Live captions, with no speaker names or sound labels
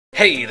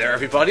Hey there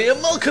everybody,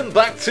 and welcome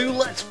back to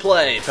Let's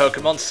Play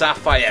Pokemon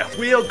Sapphire.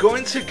 We are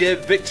going to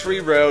give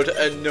Victory Road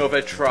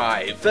another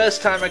try.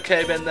 First time I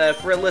came in there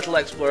for a little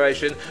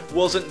exploration,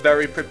 wasn't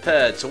very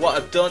prepared, so what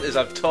I've done is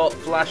I've taught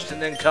Flash to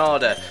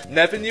Nincada.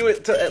 Never knew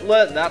it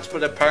learned that,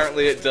 but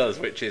apparently it does,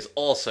 which is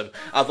awesome.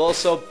 I've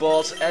also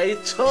bought a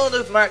ton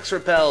of Max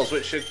Repels,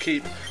 which should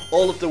keep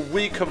all of the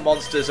weaker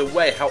monsters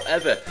away.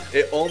 However,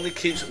 it only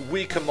keeps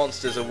weaker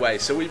monsters away,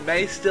 so we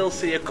may still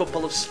see a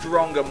couple of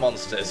stronger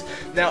monsters.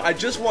 Now, I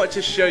just wanted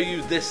to show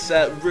you this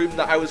room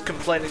that I was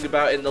complaining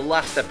about in the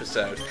last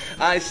episode.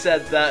 I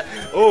said that,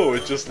 oh,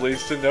 it just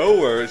leads to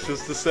nowhere, it's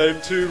just the same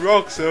two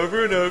rocks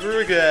over and over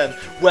again.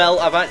 Well,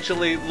 I've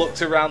actually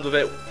looked around with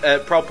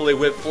it properly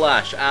with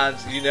Flash, and,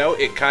 you know,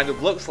 it kind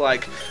of looks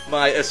like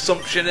my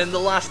assumption in the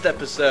last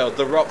episode.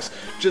 The rocks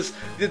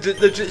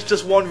it's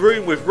just one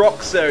room with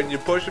rocks there, and you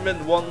push them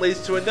and one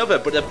leads to another,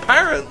 but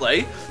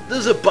apparently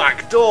there's a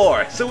back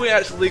door, so we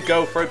actually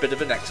go for a bit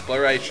of an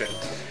exploration.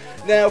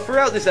 Now,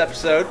 throughout this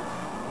episode,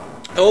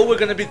 all we're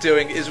going to be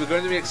doing is we're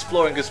going to be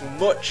exploring as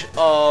much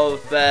of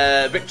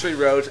Victory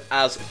Road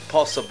as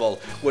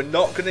possible. We're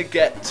not going to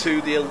get to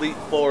the Elite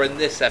Four in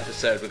this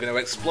episode. We're going to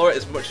explore it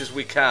as much as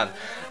we can.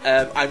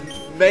 I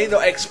may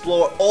not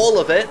explore all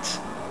of it,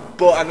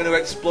 but I'm going to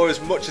explore as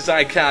much as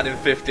I can in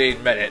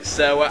 15 minutes,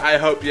 so I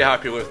hope you're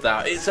happy with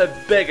that. It's a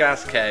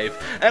big-ass cave,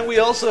 and we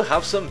also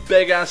have some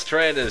big-ass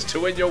trainers. To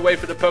win your way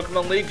for the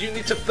Pokemon League, you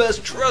need to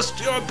first trust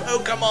your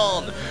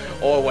Pokemon,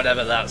 or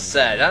whatever that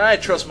said. And I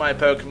trust my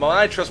Pokemon.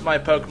 I trust my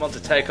Pokemon to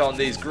take on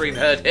these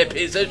green-haired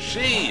hippies as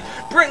she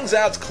brings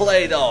out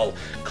Claydol.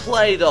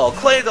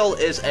 Claydol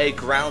is a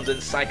ground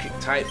and psychic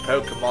type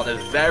Pokemon,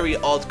 a very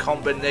odd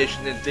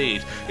combination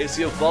indeed. It's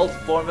the evolved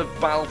form of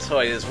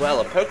Baltoy as well,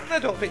 a Pokemon I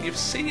don't think you've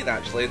seen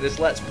actually in this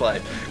Let's Play.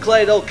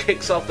 Claydol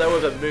kicks off though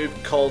with a move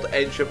called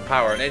Ancient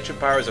Power, and Ancient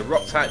Power is a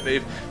rock type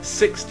move,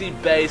 60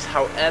 base,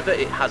 however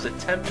it has a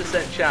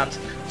 10% chance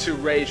to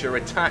raise your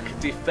attack,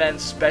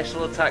 defense,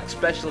 special attack,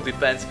 special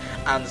defense,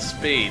 and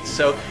speed.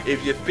 So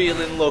if you're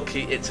feeling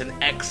lucky, it's an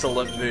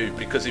excellent move,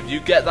 because if you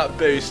get that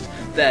boost,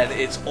 then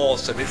it's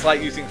awesome. It's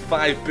like using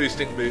 5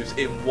 boosting moves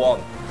in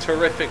one.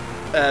 Terrific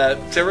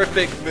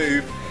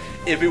move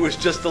if it was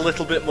just a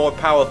little bit more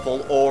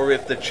powerful, or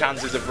if the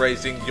chances of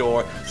raising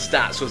your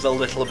stats was a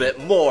little bit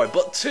more.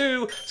 But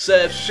 2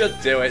 serves should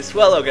do it.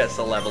 Swellow gets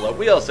the level up.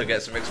 We also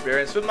get some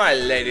experience for my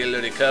lady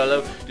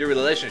Ludicolo. Your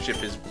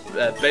relationship is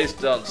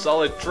based on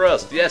solid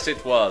trust. Yes,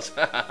 it was.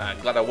 I'm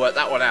glad I worked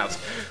that one out.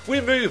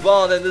 We move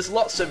on, and there's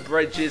lots of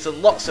bridges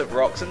and lots of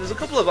rocks, and there's a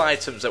couple of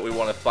items that we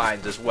want to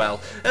find as well.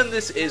 And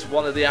this is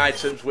one of the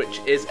items, which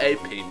is a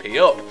PP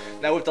up.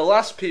 Now, with the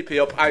last PP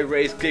up, I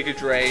raised Giga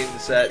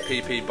Drain's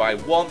PP by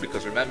 1,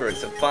 because remember,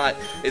 it's a 5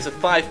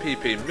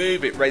 PP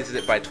move. It raises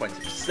it by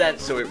 20%,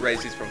 so it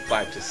raises from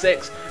 5 to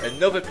 6.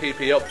 Another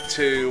PP up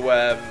to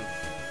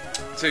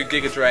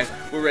Giga Drain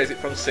will raise it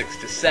from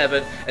 6 to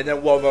 7, and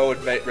then one more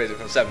would raise it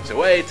from 7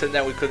 to 8, and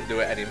then we couldn't do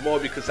it anymore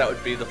because that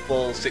would be the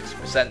full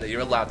 60% that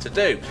you're allowed to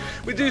do.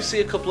 We do see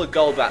a couple of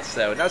Golbats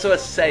though, and as I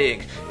was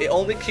saying,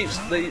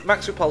 the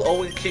Max Repel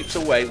only keeps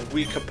away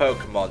weaker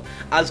Pokemon.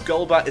 As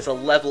Golbat is a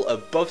level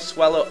above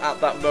Swellow at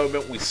that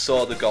moment, we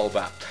saw the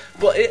Golbat.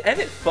 But isn't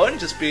it fun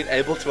just being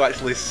able to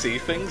actually see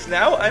things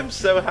now? I'm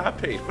so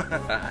happy.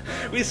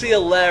 We see a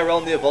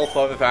Lairon, the evolved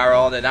form of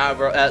Aron, and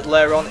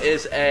Lairon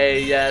is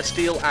a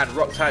Steel and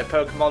Rock type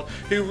Pokemon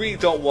who we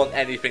don't want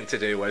anything to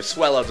do with.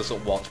 Swellow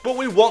doesn't want, but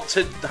we want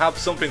to have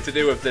something to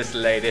do with this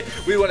lady.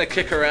 We want to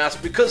kick her ass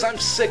because I'm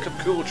sick of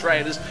cool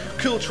trainers.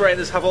 Cool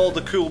trainers have all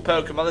the cool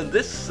Pokemon, and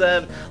this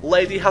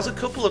lady has a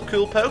couple of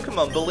cool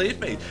Pokemon, believe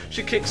me.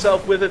 She kicks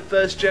off with a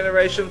first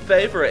generation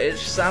favourite.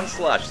 It's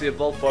Sandslash, the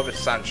evolved form of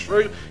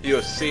Sandshrew. You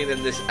have seen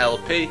in this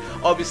LP.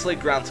 Obviously,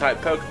 ground type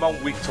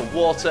Pokemon, weak to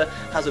water,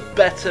 has a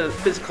better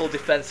physical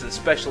defense and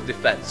special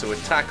defense, so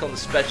attack on the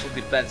special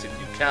defense if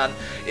you can.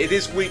 It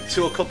is weak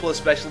to a couple of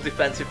special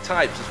defensive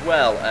types as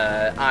well,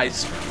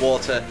 ice,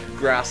 water,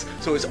 grass,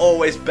 so it's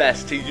always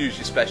best to use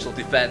your special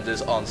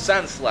defenders on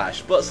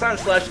Sandslash. But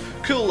Sandslash,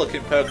 cool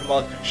looking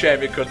Pokemon,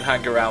 shame it couldn't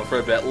hang around for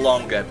a bit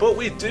longer. But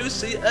we do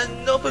see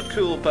another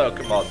cool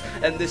Pokemon,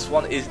 and this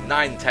one is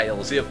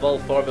Ninetales, the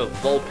evolved form of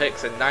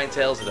Vulpix, and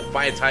Ninetales is a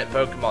fire type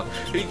Pokemon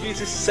who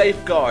uses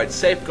Safeguard.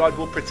 Safeguard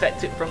will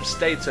protect it from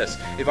status.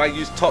 If I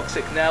use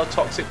Toxic now,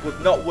 Toxic would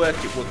not work,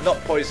 it would not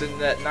poison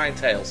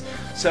Ninetales.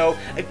 So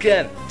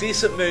again,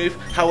 decent move,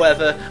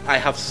 however, I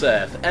have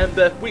Surf.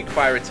 Ember, weak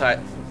fire type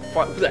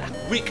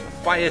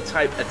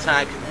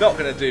attack, not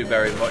going to do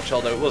very much,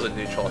 although it was a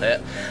neutral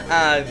hit.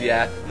 And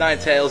yeah,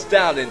 Ninetales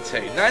down in 2.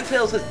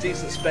 Ninetales has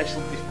decent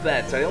special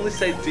defense. I only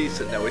say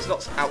decent though, it's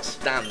not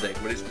outstanding,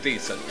 but it's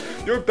decent.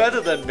 You're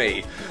better than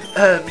me.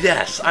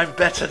 Yes, I'm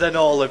better than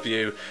all of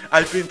you.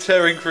 I've been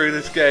tearing through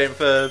this game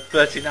for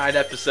 39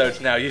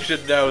 episodes now, you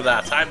should know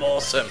that. I'm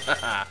awesome.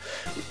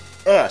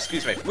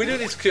 Excuse me. We do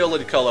need to cure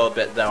Ludicolo a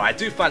bit though. I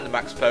do find the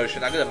max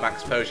potion. I got a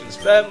max potion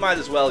spare. Might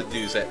as well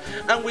use it.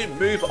 And we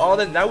move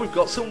on, and now we've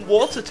got some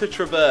water to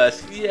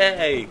traverse.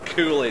 Yay!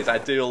 Coolies. I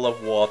do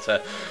love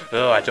water.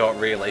 Oh, I don't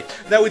really.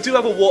 Now we do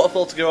have a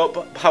waterfall to go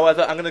up.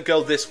 However, I'm going to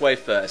go this way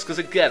first because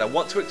again, I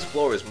want to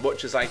explore as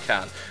much as I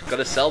can. Got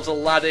ourselves a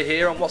ladder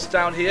here, and what's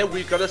down here?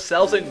 We've got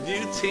ourselves a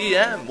new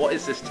TM. What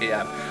is this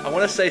TM? I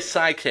want to say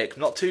psychic.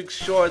 Not too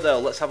sure though.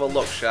 Let's have a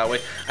look, shall we?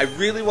 I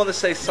really want to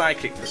say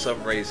psychic for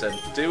some reason.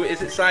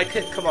 Is it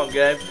psychic? Come on,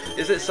 game.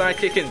 Is it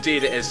psychic?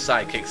 Indeed it is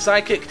psychic.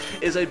 Psychic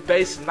is a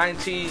base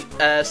 90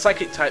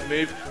 psychic type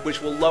move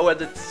which will lower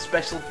the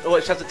special,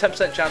 which has a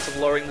 10% chance of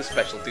lowering the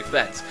special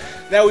defense.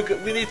 Now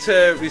we need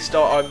to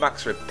restart our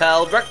max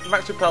repel.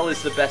 Max repel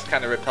is the best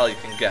kind of repel you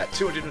can get.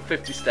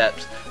 250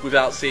 steps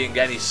without seeing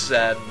any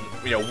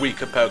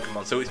weaker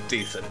Pokemon, so it's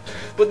decent.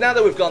 But now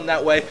that we've gone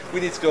that way, we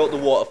need to go up the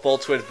waterfall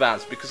to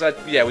advance, because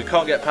we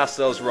can't get past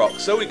those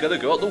rocks, so we gotta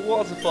go up the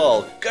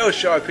waterfall. Go,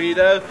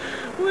 Sharpedo!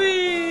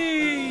 Whee!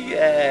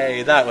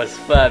 Yay! That was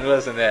fun,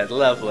 wasn't it?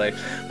 Lovely.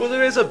 Well,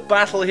 there is a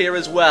battle here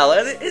as well,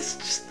 and it's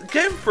just...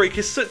 Game Freak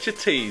is such a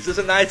tease. There's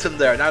an item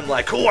there, and I'm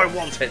like, oh, I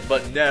want it,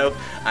 but no,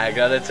 I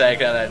gotta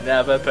take on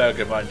another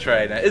Pokemon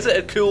trainer. Is it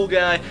a cool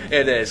guy?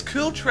 It is.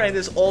 Cool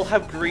trainers all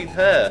have green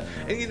hair,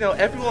 and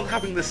everyone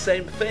having the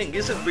same thing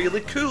isn't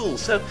really cool,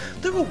 so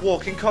they're a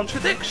walking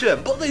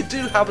contradiction, but they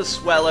do have a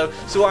Swellow,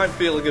 so I'm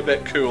feeling a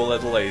bit cool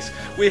at least.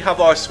 We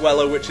have our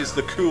Swellow, which is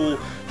the cool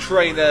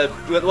trainer,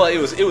 well,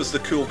 it was the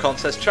cool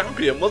contest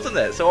champion, wasn't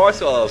it? So our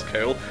Swellow's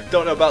cool.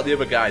 Don't know about the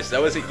other guys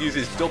though, as it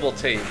uses double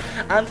team,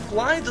 and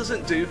Fly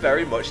doesn't do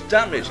very much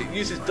damage. It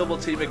uses double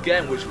team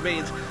again, which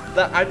means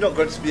that I'm not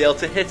going to be able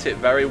to hit it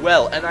very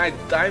well, and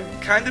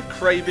I'm kind of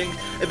craving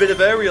a bit of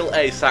aerial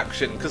ace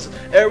action, because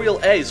aerial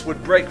ace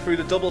would break through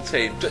the double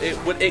team.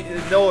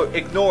 It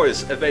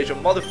ignores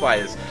evasion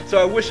modifiers, so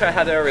I wish I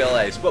had aerial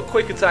ace, but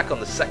quick attack on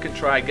the second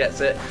try gets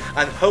it,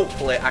 and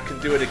hopefully I can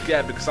do it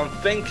again, because I'm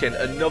thinking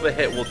another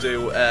hit will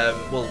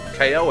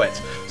KO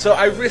it. So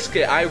I risk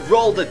it. I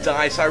roll the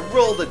dice.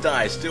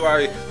 Do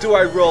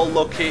I roll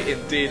lucky?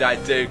 Indeed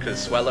I do,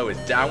 because Swellow is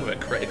down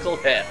with a critical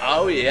hit.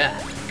 Oh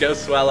yeah. Go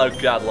Swellow,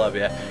 God love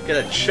you.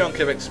 Get a chunk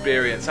of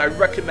experience. I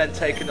recommend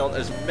taking on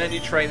as many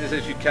trainers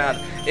as you can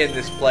in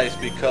this place,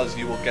 because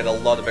you will get a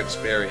lot of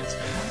experience.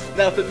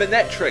 Now for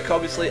Manectric,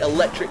 obviously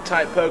electric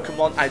type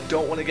Pokemon, I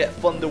don't want to get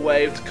Thunder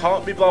Waved,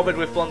 can't be bothered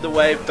with Thunder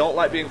Wave, don't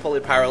like being fully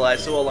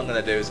paralysed, so all I'm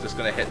going to do is just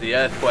going to hit the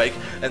Earthquake,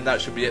 and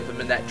that should be it for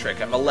Manectric.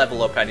 I'm a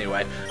level up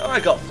anyway. Oh, I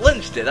got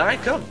flinched, did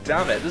I? God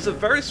damn it. There's a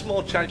very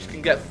small chance you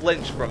can get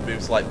flinched from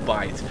moves like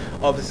Bite.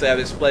 Obviously I've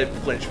explained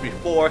flinch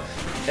before.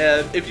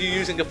 If you're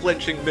using a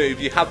flinching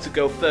move, you have to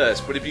go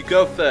first, but if you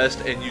go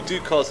first and you do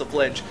cause a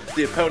flinch,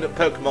 the opponent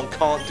Pokemon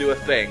can't do a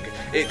thing.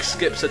 It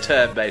skips a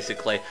turn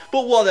basically.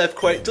 But one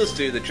Earthquake does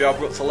do the job.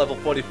 We're up to level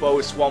 44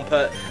 with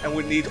Swampert, and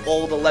we need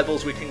all the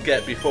levels we can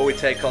get before we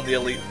take on the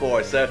Elite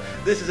Four, so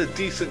this is a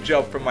decent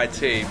job from my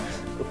team.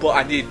 But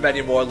I need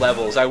many more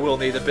levels. I will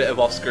need a bit of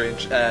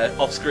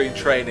off-screen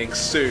training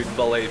soon,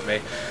 believe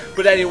me.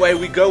 But anyway,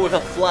 we go with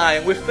a Fly,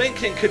 and we're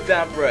thinking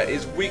Kadabra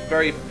is weak,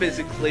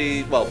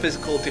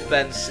 physical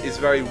defense is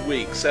very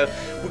weak. So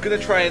we're going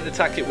to try and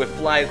attack it with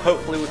Fly, and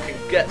hopefully we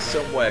can get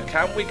somewhere.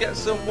 Can we get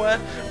somewhere?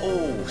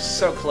 Oh,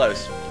 so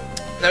close.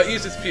 Now it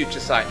uses Future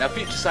Sight. Now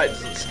Future Sight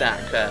doesn't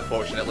stack,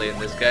 fortunately, in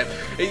this game.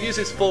 It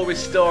uses Full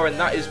Restore, and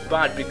that is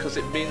bad because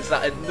it means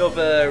that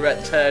another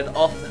turn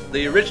off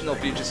the original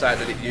Future Sight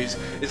that it used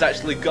is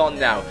actually gone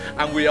now,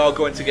 and we are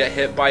going to get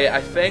hit by it, I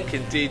think.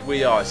 Indeed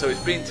we are. So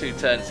it's been 2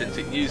 turns since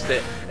it used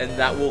it, and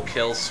that will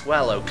kill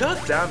Swellow. God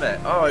damn it.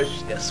 Oh,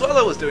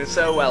 Swellow was doing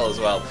so well as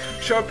well.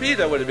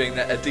 Sharpedo would have been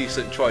a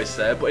decent choice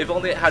there, but if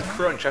only it had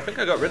Crunch. I think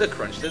I got rid of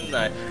Crunch, didn't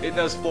I? It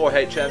knows 4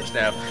 HMs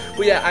now.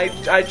 But yeah,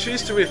 I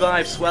choose to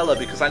revive Swellow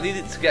because I need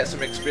it to get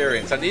some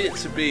experience. I need it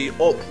to be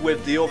up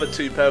with the other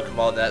 2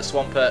 Pokemon,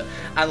 Swampert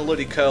and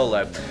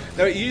Ludicolo.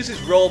 Now it uses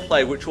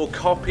Roleplay, which will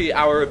copy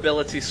our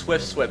ability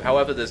Swift Swim.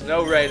 However, there's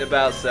no rain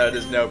about, so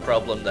there's no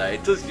problem there.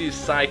 It does use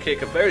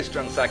Psychic, a very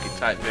strong Psychic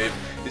type move.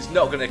 It's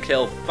not going to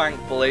kill,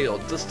 thankfully, or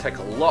it does take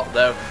a lot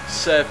though.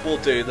 Surf will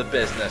do the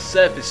business.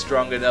 Surf is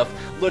strong enough.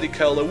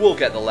 Ludicolo will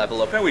get the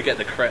level up, and we get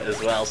the crit as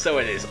well, so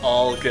it is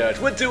all good.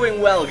 We're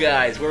doing well,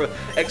 guys. We're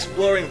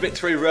exploring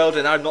Victory Road,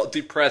 and I'm not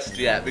depressed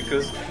yet,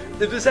 because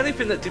if there's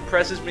anything that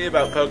depresses me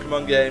about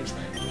Pokemon games,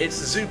 it's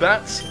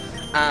Zubats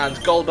and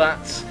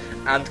Golbats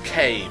and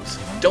caves.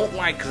 Don't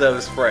like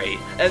those 3,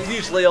 and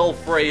usually all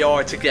 3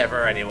 are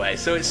together anyway,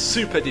 so it's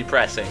super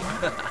depressing.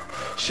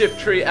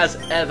 Shiftry, as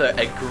ever,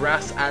 a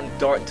grass and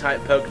dark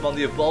type Pokemon.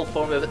 The evolved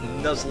form of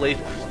Nuzleaf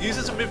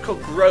uses a move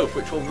called Growth,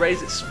 which will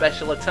raise its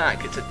special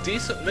attack. It's a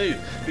decent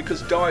move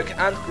because dark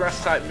and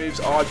grass type moves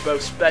are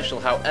both special.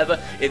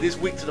 However, it is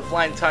weak to the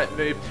flying type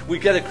move. We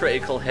get a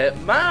critical hit.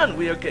 Man,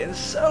 we are getting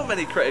so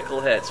many critical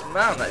hits.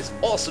 Man, that is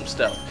awesome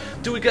stuff.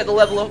 Do we get the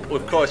level up?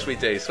 Of course we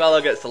do. Swellow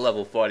gets to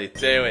level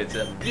 42. It's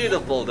a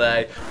beautiful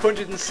day.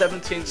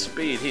 117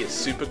 speed. He is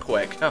super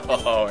quick.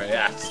 Oh,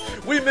 yes.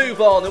 We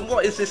move on, and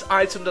what is this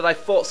item that I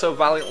fought so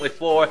valiantly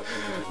for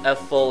a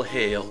full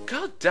heal.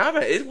 God damn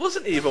it, it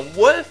wasn't even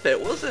worth it,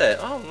 was it?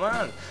 Oh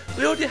man,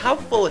 we already have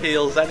full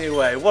heals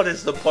anyway. What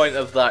is the point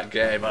of that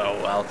game? Oh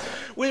well.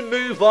 We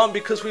move on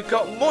because we've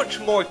got much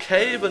more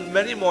cave and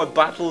many more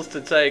battles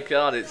to take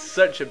on. It's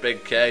such a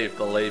big cave,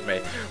 believe me.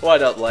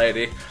 What up,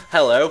 lady?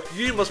 Hello,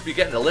 you must be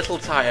getting a little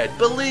tired.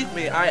 Believe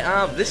me, I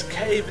am. This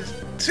cave is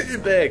too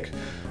big.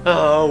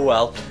 Oh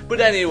well.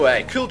 But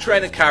anyway, cool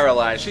trainer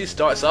Caroline, she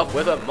starts off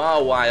with a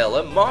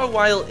Mawile, and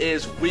Mawile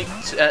is weak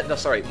to,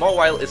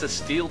 Mawile is a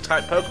steel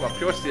type Pokemon,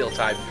 pure steel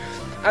type.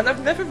 And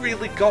I've never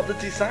really got the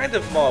design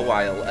of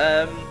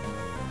Mawile.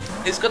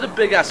 It's got a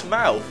big ass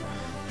mouth,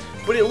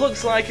 but it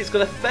looks like it's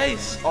got a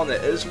face on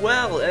it as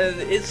well,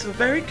 and it's a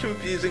very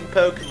confusing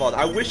Pokemon.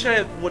 I wish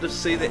I would have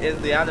seen it in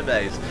the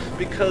animes,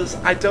 because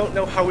I don't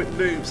know how it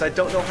moves, I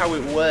don't know how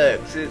it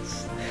works.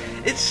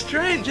 It's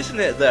strange, isn't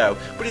it, though?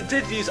 But it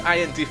did use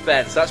Iron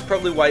Defense. That's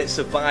probably why it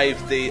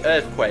survived the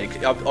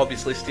Earthquake.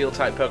 Obviously,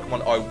 Steel-type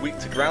Pokemon are weak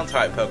to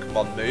Ground-type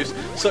Pokemon moves,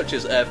 such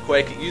as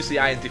Earthquake. It used the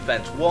Iron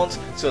Defense once,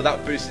 so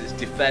that boosted its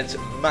defense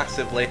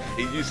massively.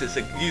 It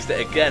used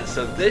it again,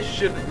 so this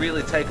shouldn't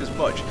really take as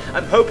much.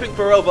 I'm hoping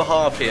for over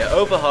half here.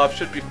 Over half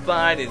should be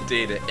fine,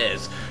 indeed it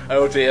is.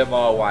 Oh dear,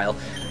 Mawile.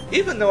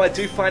 Even though I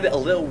do find it a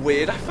little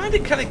weird, I find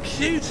it kind of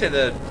cute in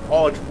an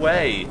odd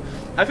way.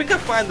 I think I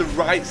find the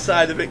right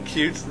side of it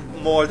cute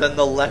more than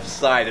the left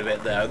side of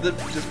it, though.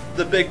 Just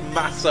the big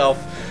massive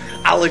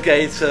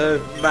alligator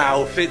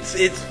mouth, it's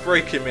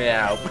freaking me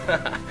out.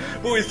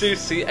 But we do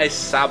see a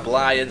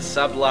Sableye, and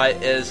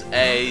Sableye is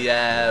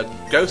a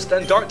ghost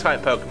and dark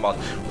type Pokemon.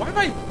 Why am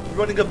I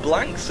running a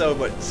blank so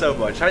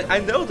much? I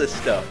know this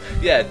stuff.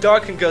 Yeah,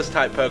 dark and ghost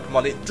type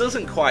Pokemon. It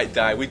doesn't quite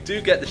die. We do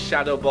get the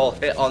Shadow Ball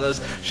hit on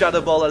us. Shadow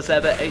Ball, as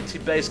ever, 80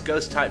 base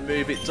ghost type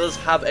move. It does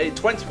have a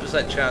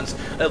 20% chance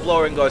of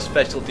lowering our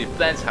special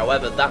defense.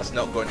 However, that's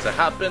not going to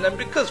happen, and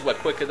because we're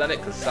quicker than it,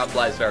 because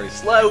Sableye is very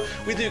slow,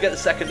 we do get the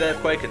second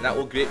Earthquake, and that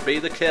will be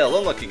the kill.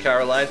 Unlucky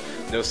Caroline.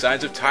 No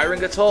signs of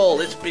tiring at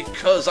all. It's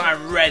because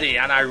I'm ready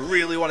and I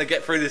really want to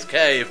get through this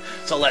cave,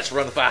 so let's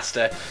run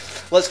faster.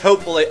 Let's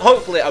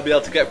hopefully I'll be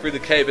able to get through the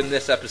cave in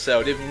this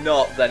episode. If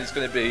not, then it's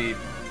going to be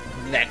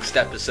next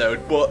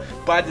episode. But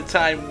by the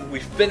time we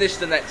finish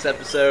the next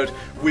episode,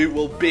 we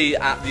will be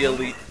at the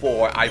Elite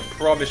Four. I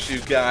promise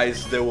you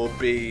guys, there will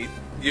be...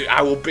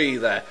 I will be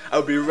there.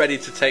 I'll be ready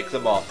to take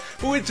them on.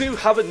 But we do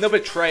have another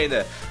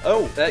trainer.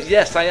 Oh,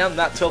 yes, I am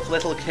that tough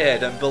little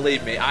kid, and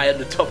believe me, I am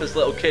the toughest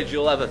little kid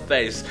you'll ever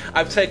face.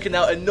 I've taken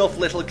out enough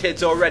little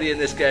kids already in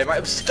this game.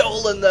 I've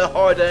stolen their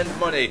hard-earned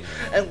money,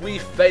 and we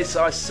face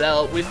a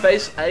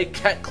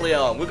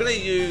Kecleon. We're going to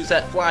use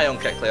Fly on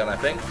Kecleon, I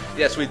think.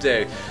 Yes, we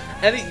do.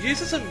 And it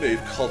uses a move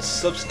called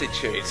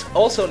Substitute,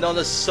 also known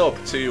as Sub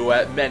to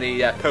many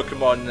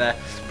Pokemon,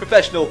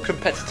 professional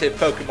competitive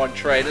Pokemon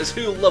trainers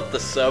who love the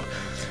Sub.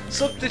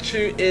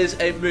 Substitute is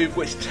a move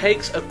which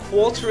takes a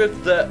quarter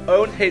of their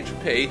own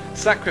HP,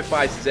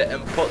 sacrifices it,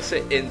 and puts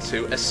it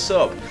into a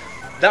Sub.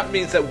 That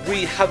means that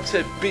we have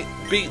to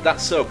beat that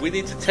Sub. We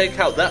need to take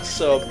out that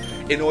Sub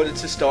in order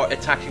to start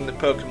attacking the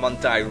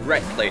Pokemon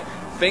directly.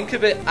 Think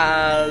of it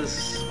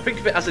as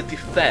a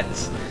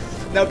defense.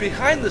 Now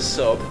behind the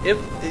Sub, if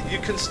you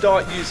can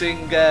start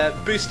using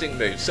boosting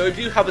moves. So if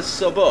you have a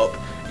Sub up,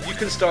 you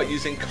can start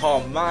using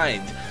Calm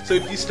Mind. So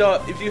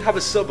if you have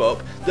a Sub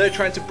up, they're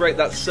trying to break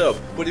that Sub.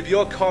 But if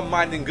you're Calm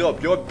Minding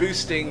up, you're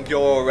boosting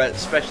your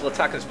special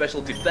attack and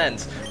special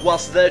defense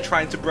whilst they're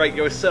trying to break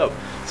your Sub.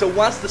 So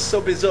whilst the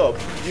Sub is up,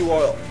 you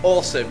are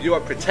awesome, you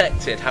are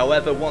protected.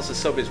 However, once the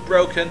Sub is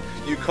broken,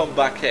 you come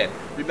back in.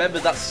 Remember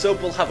that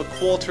Sub will have a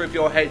quarter of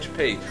your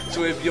HP.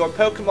 So if your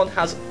Pokemon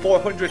has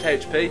 400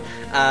 HP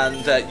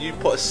and you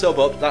put a Sub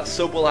up, that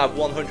Sub will have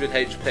 100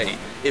 HP.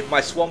 If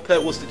my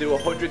Swampert was to do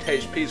 100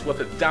 HP's worth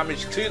of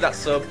damage to that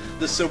Sub,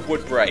 the Sub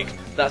would break.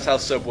 That's how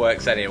Sub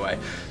works anyway.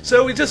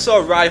 So we just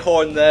saw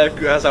Rhyhorn there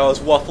as I was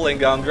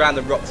waffling on ground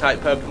and rock type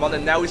Pokemon,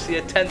 and now we see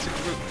a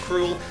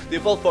Tentacruel, the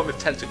evolved form of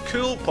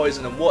Tentacool,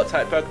 poison and water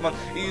type Pokemon.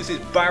 It uses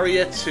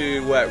Barrier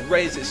to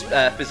raise its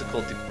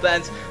physical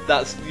defense.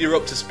 You're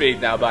up to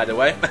speed now, by the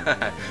way.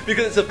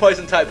 Because it's a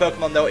poison type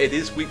Pokemon though, it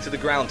is weak to the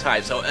ground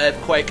type, so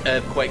Earthquake,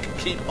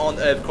 keep on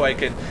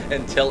Earthquaking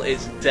until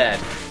it's dead.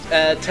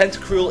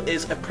 Tentacruel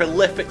is a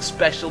prolific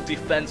special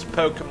defense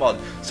Pokemon,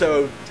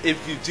 so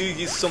if you do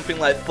use something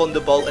like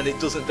Thunderbolt and it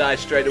doesn't die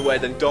straight away,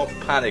 then don't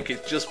panic.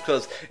 It's just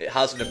because it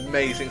has an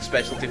amazing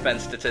special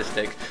defense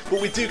statistic.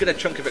 But we do get a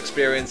chunk of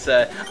experience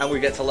there, and we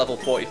get to level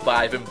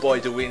 45, and boy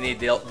do we need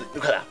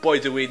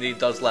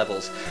those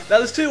levels. Now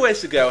there's two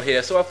ways to go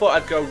here, so I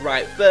thought I'd go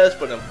right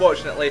first, but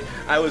unfortunately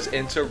I was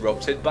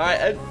interrupted by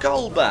a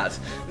Golbat.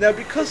 Now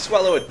because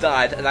Swallow had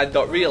died and I'd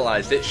not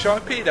realised it,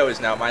 Sharpedo is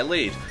now my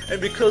lead,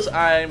 and because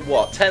I'm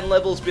 10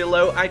 levels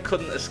below, I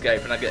couldn't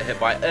escape, and I get hit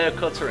by Air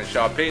Cutter, and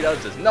Sharpedo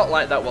does not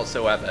like that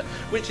whatsoever,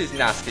 which is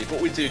nasty,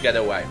 but we do get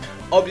away.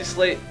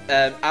 Obviously,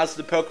 as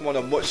the Pokemon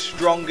are much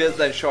stronger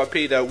than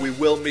Sharpedo, we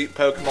will meet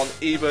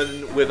Pokemon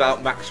even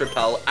without Max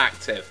Repel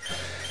active.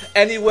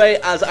 Anyway,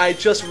 as I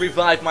just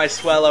revived my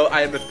Swallow,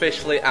 I am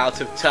officially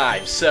out of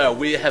time. So,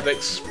 we have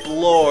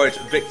explored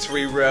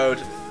Victory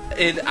Road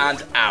in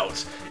and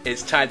out.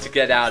 It's time to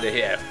get out of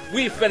here.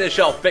 We finish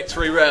off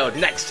Victory Road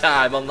next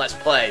time on Let's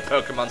Play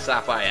Pokemon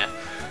Sapphire.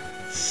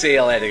 See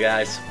you later,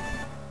 guys.